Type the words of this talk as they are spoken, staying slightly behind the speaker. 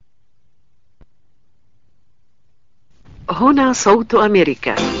هنا صوت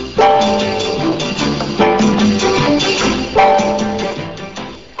امريكا.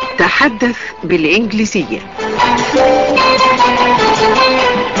 تحدث بالانجليزية.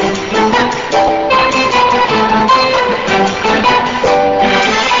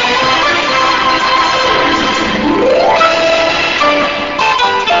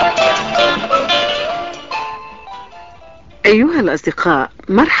 أيها الأصدقاء،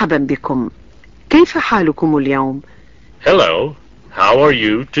 مرحبا بكم. كيف حالكم اليوم؟ Hello, how are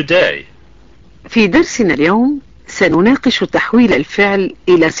you today? في درسنا اليوم سنناقش تحويل الفعل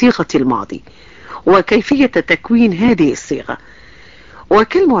إلى صيغة الماضي وكيفية تكوين هذه الصيغة.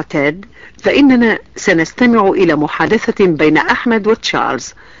 وكالمعتاد فإننا سنستمع إلى محادثة بين أحمد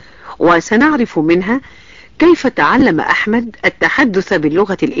وتشارلز، وسنعرف منها كيف تعلم أحمد التحدث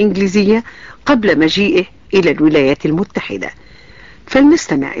باللغة الإنجليزية قبل مجيئه إلى الولايات المتحدة.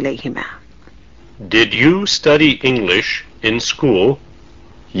 فلنستمع إليهما. Did you study English in school?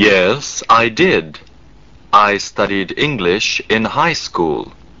 Yes, I did. I studied English in high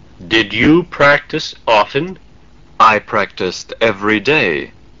school. Did you practice often? I practiced every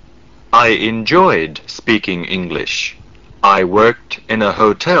day. I enjoyed speaking English. I worked in a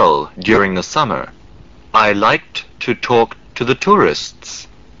hotel during the summer. I liked to talk to the tourists.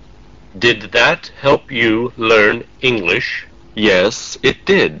 Did that help you learn English? Yes, it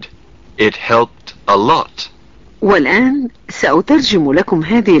did. It helped a lot. والآن سأترجم لكم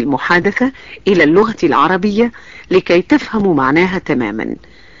هذه المحادثة إلى اللغة العربية لكي تفهموا معناها تماما.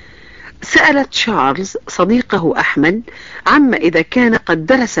 سأل تشارلز صديقه أحمد عما إذا كان قد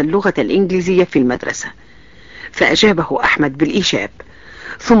درس اللغة الإنجليزية في المدرسة، فأجابه أحمد بالإيجاب،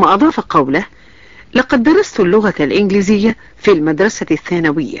 ثم أضاف قوله: لقد درست اللغة الإنجليزية في المدرسة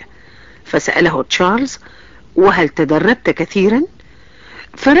الثانوية. فسأله تشارلز: وهل تدربت كثيرا؟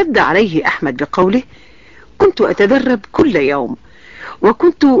 فرد عليه أحمد بقوله: كنت أتدرب كل يوم،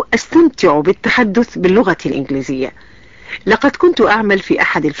 وكنت أستمتع بالتحدث باللغة الإنجليزية. لقد كنت أعمل في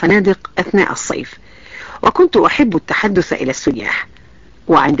أحد الفنادق أثناء الصيف، وكنت أحب التحدث إلى السياح.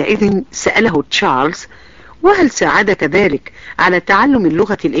 وعندئذ سأله تشارلز: وهل ساعدك ذلك على تعلم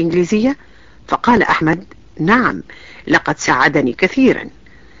اللغة الإنجليزية؟ فقال أحمد: نعم، لقد ساعدني كثيرا.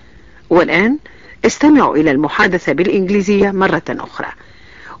 والآن استمعوا إلى المحادثة بالإنجليزية مرة أخرى،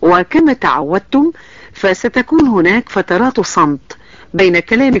 وكما تعودتم فستكون هناك فترات صمت بين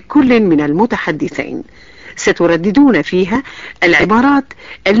كلام كل من المتحدثين، سترددون فيها العبارات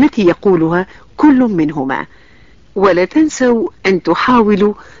التي يقولها كل منهما، ولا تنسوا أن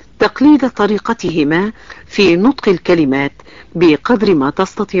تحاولوا تقليد طريقتهما في نطق الكلمات بقدر ما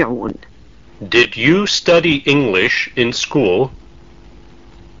تستطيعون. Did you study English in school?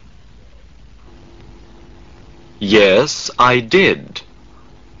 Yes, I did.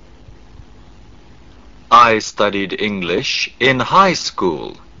 I studied English in high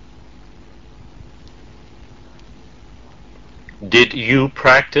school. Did you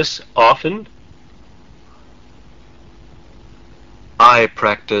practice often? I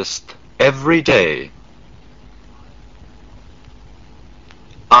practiced every day.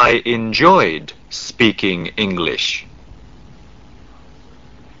 I enjoyed speaking English.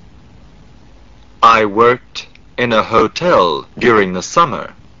 I worked in a hotel during the summer.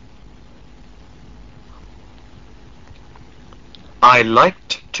 I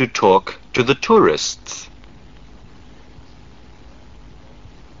liked to talk to the tourists.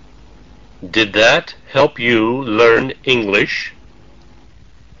 Did that help you learn English?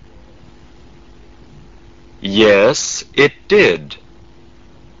 Yes, it did.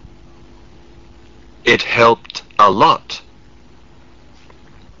 It helped a lot.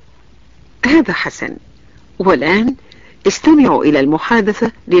 هذا حسن. والآن استمعوا إلى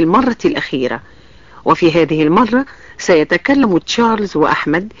المحادثة للمرة الأخيرة، وفي هذه المرة سيتكلم تشارلز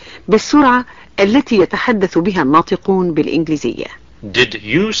وأحمد بالسرعة التي يتحدث بها الناطقون بالإنجليزية. Did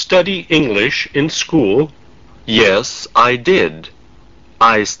you study English in school? Yes, I did.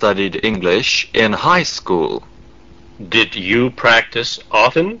 I studied English in high school. Did you practice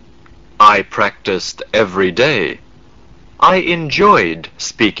often? I practiced every day. I enjoyed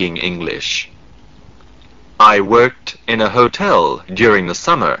speaking English. I worked in a hotel during the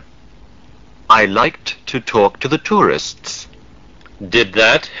summer. I liked to talk to the tourists. Did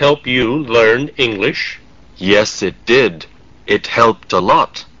that help you learn English? Yes, it did. It helped a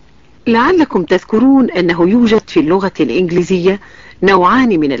lot. لعلكم تذكرون أنه يوجد في اللغة الإنجليزية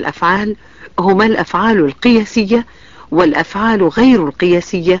نوعان من الأفعال، هما الأفعال القياسية والأفعال غير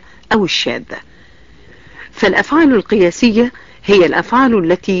القياسية أو الشاذة. فالأفعال القياسية هي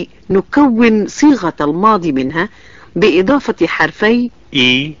الأفعال التي نكون صيغة الماضي منها بإضافة حرفي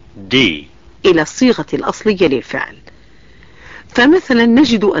ED إلى الصيغة الأصلية للفعل. فمثلا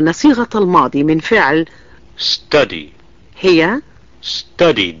نجد أن صيغة الماضي من فعل study, هي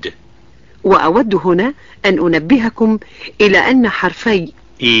studied, وأود هنا أن أنبهكم إلى أن حرفي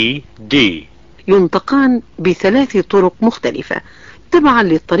ed, ينطقان بثلاث طرق مختلفة تبعا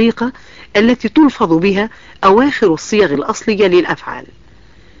للطريقة التي تلفظ بها أواخر الصيغ الأصلية للأفعال.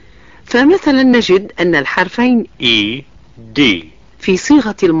 فمثلا نجد أن الحرفين ed, في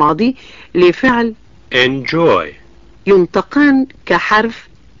صيغة الماضي لفعل enjoy, ينطقان كحرف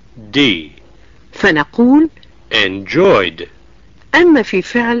d, فنقول enjoyed, أما في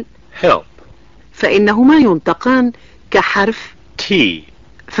فعل help, فإنهما ينطقان كحرف t,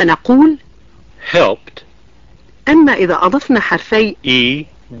 فنقول helped, أما إذا أضفنا حرفي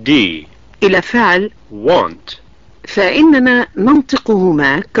ed, إلى فعل want, فإننا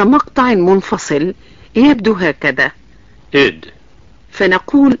ننطقهما كمقطع منفصل يبدو هكذا، id,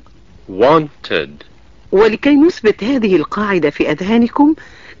 فنقول wanted. ولكي نثبت هذه القاعدة في أذهانكم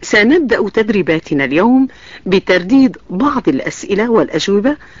سنبدأ تدريباتنا اليوم بترديد بعض الأسئلة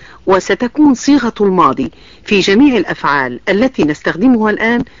والأجوبة، وستكون صيغة الماضي في جميع الأفعال التي نستخدمها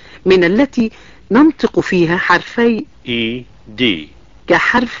الآن من التي ننطق فيها حرفي ed,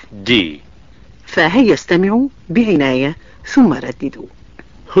 كحرف d. فهيا استمعوا بعناية ثم رددوا.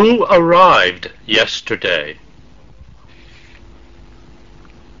 Who arrived yesterday?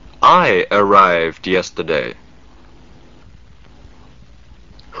 I arrived yesterday.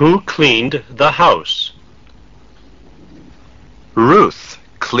 Who cleaned the house? Ruth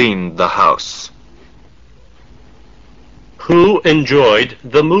cleaned the house. Who enjoyed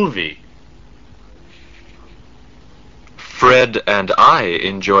the movie? Fred and I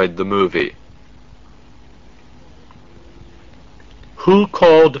enjoyed the movie. Who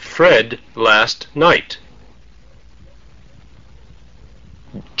called Fred last night?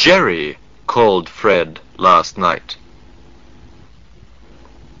 Jerry called Fred last night.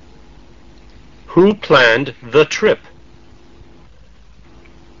 Who planned the trip?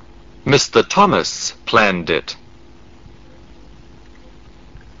 Mr. Thomas planned it.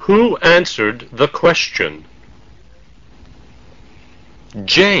 Who answered the question?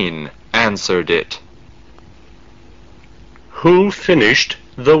 Jane answered it. Who finished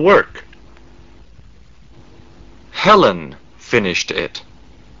the work? Helen finished it.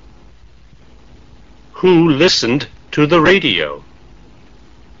 Who listened to the radio?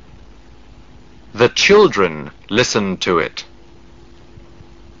 The children listened to it.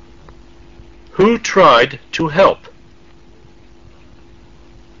 Who tried to help?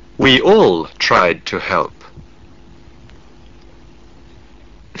 We all tried to help.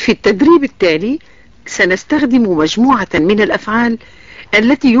 في التدريب التالي سنستخدم مجموعة من الأفعال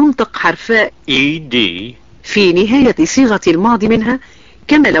التي ينطق حرفا ed, في نهاية صيغة الماضي منها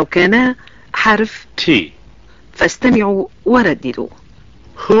كما لو كانا حرف t. فاستمعوا ورددوا.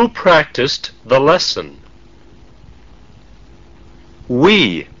 Who practiced the lesson?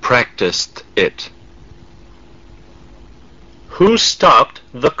 We practiced it. Who stopped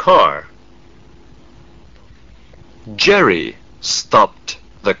the car? Jerry stopped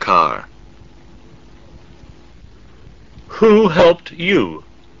the car. Who helped you?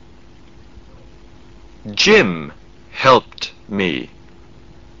 Jim helped me.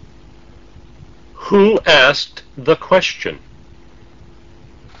 Who asked the question?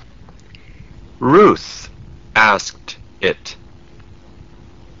 Ruth asked it.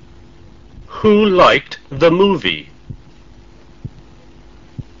 Who liked the movie?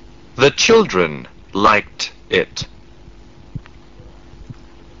 The children liked it.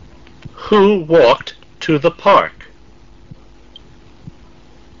 Who walked to the park?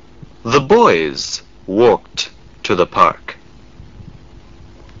 The boys walked to the park.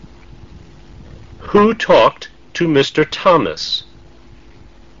 Who talked to Mr. Thomas?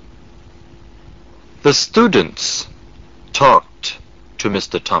 The students talked to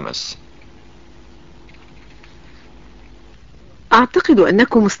Mr. Thomas. أعتقد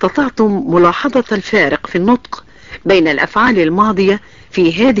أنكم استطعتم ملاحظة الفارق في النطق بين الأفعال الماضية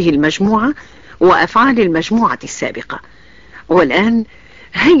في هذه المجموعة وأفعال المجموعة السابقة. والآن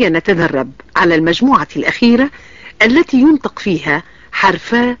هيا نتدرب على المجموعة الأخيرة التي ينطق فيها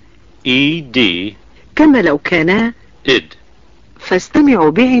حرفا ed, كما لو كانا id.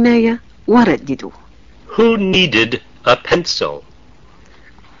 فاستمعوا بعناية ورددوا. Who needed a pencil?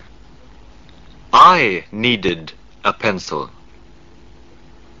 I needed a pencil.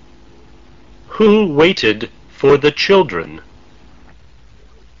 Who waited for the children?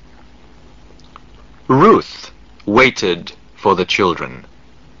 Ruth waited for the children.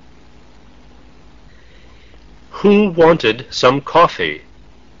 Who wanted some coffee?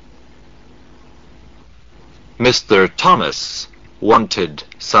 Mr. Thomas wanted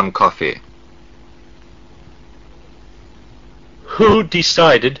some coffee. Who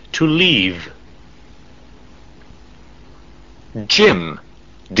decided to leave? Jim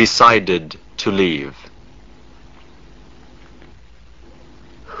decided to leave.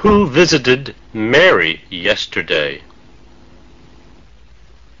 Who visited Mary yesterday?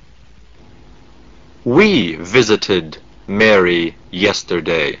 We visited Mary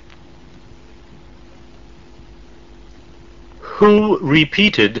yesterday. Who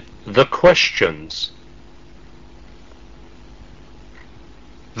repeated the questions?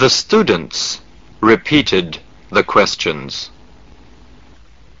 The students repeated the questions.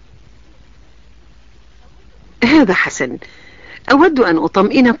 هذا حسن. أود أن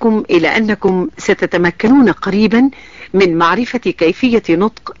أطمئنكم إلى أنكم ستتمكنون قريبا من معرفة كيفية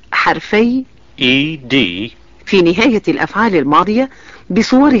نطق حرفي ED في نهاية الأفعال الماضية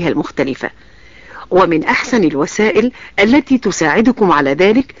بصورها المختلفة. ومن أحسن الوسائل التي تساعدكم على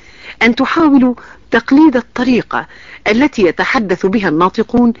ذلك أن تحاولوا تقليد الطريقة التي يتحدث بها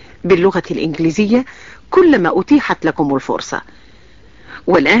الناطقون باللغة الإنجليزية كلما أتيحت لكم الفرصة.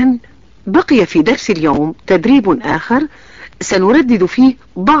 والآن بقي في درس اليوم تدريب آخر سنردد فيه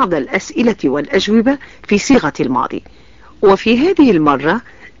بعض الأسئلة والأجوبة في صيغة الماضي، وفي هذه المرة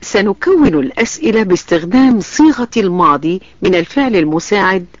سنكون الأسئلة باستخدام صيغة الماضي من الفعل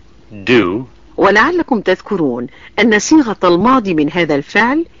المساعد do. ولعلكم تذكرون أن صيغة الماضي من هذا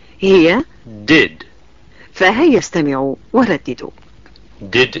الفعل هي did. فهيا استمعوا ورددوا.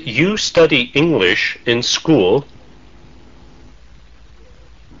 Did you study English in school?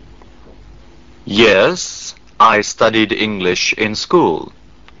 Yes, I studied English in school.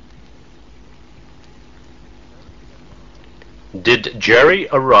 Did Jerry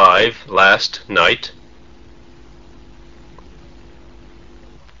arrive last night?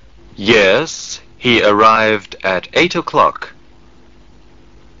 Yes, he arrived at 8 o'clock.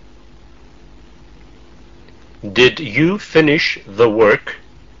 Did you finish the work?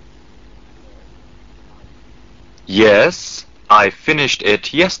 Yes, I finished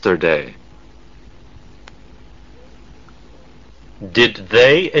it yesterday. Did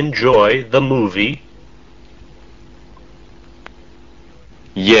they enjoy the movie?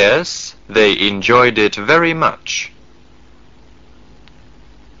 Yes, they enjoyed it very much.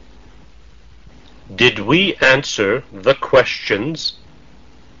 Did we answer the questions?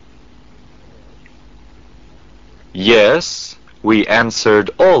 Yes, we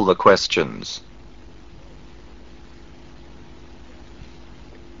answered all the questions.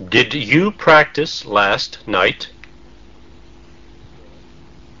 Did you practice last night?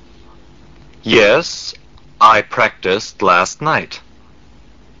 Yes, I practiced last night.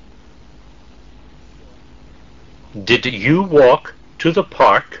 Did you walk to the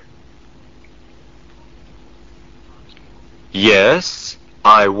park? Yes,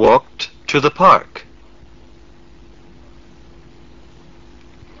 I walked to the park.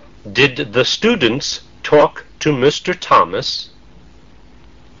 Did the students talk to Mr. Thomas?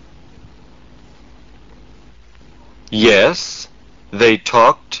 Yes, they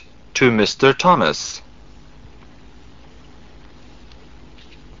talked to Mr. Thomas.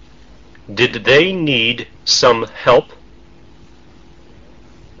 Did they need some help?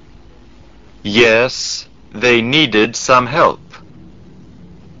 Yes, they needed some help.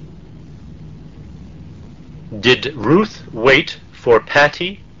 Did Ruth wait for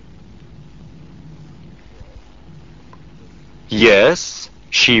Patty? Yes,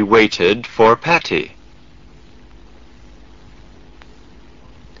 she waited for Patty.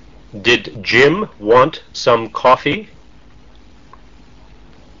 Did Jim want some coffee?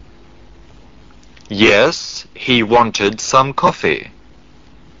 Yes, he wanted some coffee.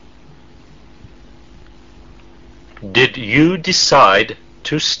 Did you decide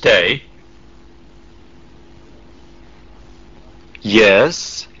to stay?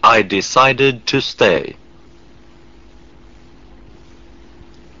 Yes, I decided to stay.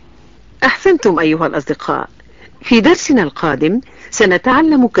 أحسنتم أيها الأصدقاء. في درسنا القادم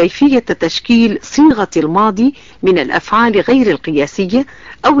سنتعلم كيفية تشكيل صيغة الماضي من الأفعال غير القياسية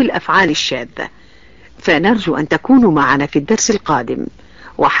أو الأفعال الشاذة، فنرجو أن تكونوا معنا في الدرس القادم،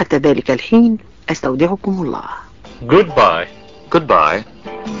 وحتى ذلك الحين أستودعكم الله. Goodbye. Goodbye.